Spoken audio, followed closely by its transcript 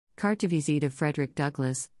Carte de visite of Frederick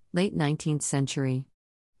Douglass, late 19th century.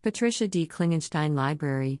 Patricia D. Klingenstein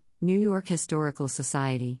Library, New York Historical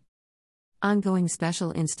Society. Ongoing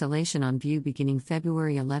special installation on view beginning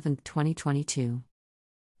February 11, 2022.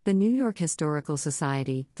 The New York Historical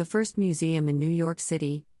Society, the first museum in New York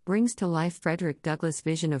City, brings to life Frederick Douglass'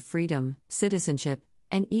 vision of freedom, citizenship,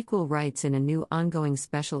 and equal rights in a new ongoing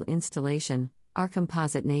special installation, Our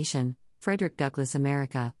Composite Nation, Frederick Douglass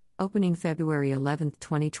America, opening February 11,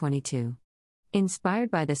 2022.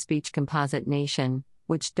 Inspired by the speech Composite Nation,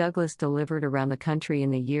 which Douglass delivered around the country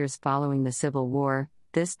in the years following the Civil War,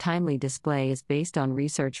 this timely display is based on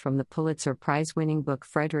research from the Pulitzer Prize-winning book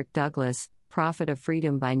Frederick Douglass, Prophet of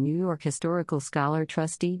Freedom by New York historical scholar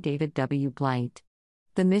trustee David W. Blight.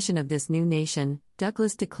 The mission of this new nation,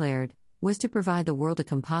 Douglass declared, was to provide the world a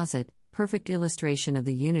composite, perfect illustration of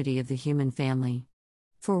the unity of the human family.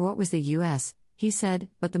 For what was the U.S., he said,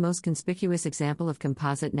 but the most conspicuous example of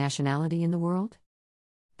composite nationality in the world?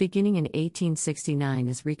 Beginning in 1869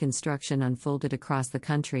 as Reconstruction unfolded across the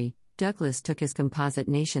country, Douglass took his Composite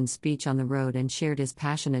Nation speech on the road and shared his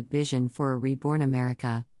passionate vision for a reborn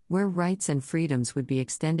America, where rights and freedoms would be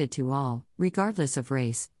extended to all, regardless of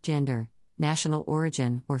race, gender, national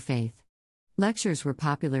origin, or faith. Lectures were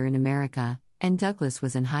popular in America, and Douglass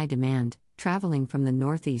was in high demand, traveling from the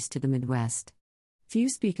Northeast to the Midwest. Few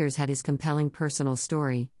speakers had his compelling personal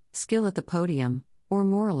story, skill at the podium, or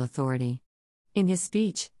moral authority. In his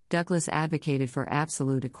speech, Douglass advocated for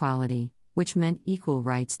absolute equality, which meant equal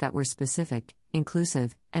rights that were specific,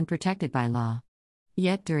 inclusive, and protected by law.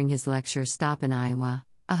 Yet during his lecture stop in Iowa,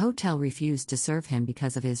 a hotel refused to serve him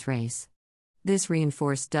because of his race. This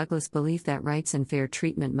reinforced Douglass' belief that rights and fair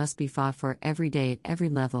treatment must be fought for every day at every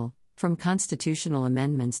level, from constitutional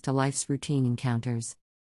amendments to life's routine encounters.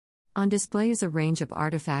 On display is a range of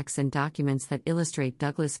artifacts and documents that illustrate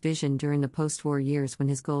Douglass' vision during the post-war years when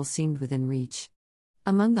his goals seemed within reach.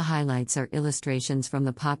 Among the highlights are illustrations from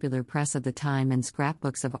the popular press of the time and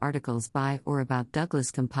scrapbooks of articles by or about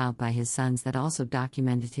Douglass compiled by his sons that also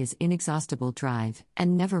documented his inexhaustible drive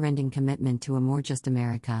and never-ending commitment to a more just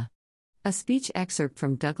America. A speech excerpt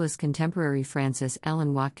from Douglass' contemporary Frances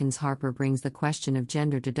Ellen Watkins Harper brings the question of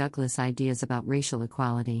gender to Douglass' ideas about racial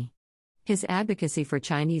equality. His advocacy for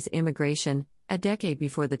Chinese immigration, a decade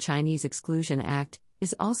before the Chinese Exclusion Act,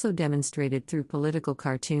 is also demonstrated through political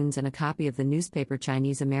cartoons and a copy of the newspaper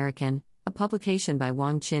Chinese American, a publication by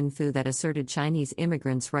Wang Chin-fu that asserted Chinese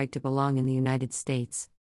immigrants' right to belong in the United States.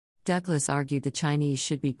 Douglass argued the Chinese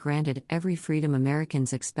should be granted every freedom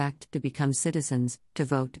Americans expect to become citizens, to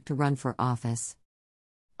vote, to run for office.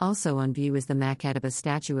 Also on view is the maquette of a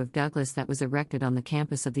statue of Douglass that was erected on the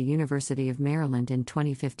campus of the University of Maryland in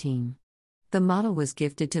 2015. The model was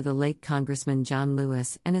gifted to the late Congressman John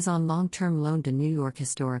Lewis and is on long-term loan to New York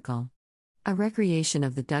Historical. A recreation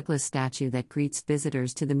of the Douglass statue that greets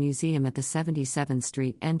visitors to the museum at the 77th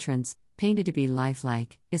Street entrance, painted to be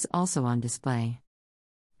lifelike, is also on display.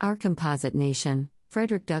 Our Composite Nation,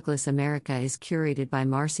 Frederick Douglass America is curated by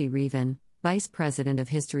Marcy Reaven, Vice President of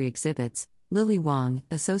History Exhibits, Lily Wong,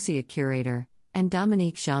 Associate Curator, and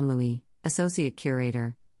Dominique Jean-Louis, Associate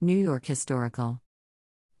Curator, New York Historical.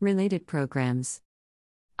 Related programs.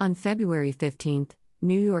 On February 15,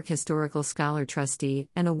 New York Historical Scholar Trustee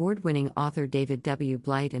and award-winning author David W.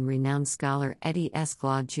 Blight and renowned scholar Eddie S.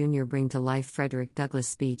 Glaude Jr. bring to life Frederick Douglass'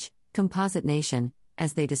 speech, Composite Nation,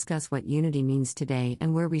 as they discuss what unity means today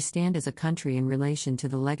and where we stand as a country in relation to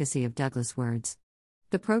the legacy of Douglass' words.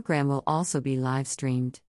 The program will also be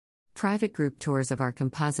live-streamed. Private group tours of Our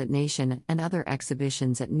Composite Nation and other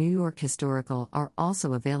exhibitions at New York Historical are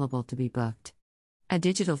also available to be booked. A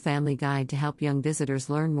digital family guide to help young visitors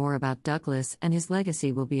learn more about Douglass and his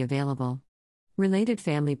legacy will be available. Related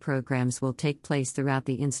family programs will take place throughout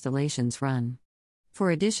the installation's run. For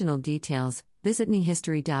additional details, visit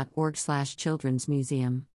nehistory.org/children's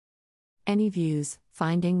museum. Any views,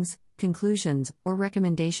 findings, conclusions, or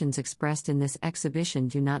recommendations expressed in this exhibition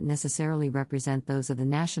do not necessarily represent those of the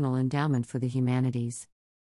National Endowment for the Humanities.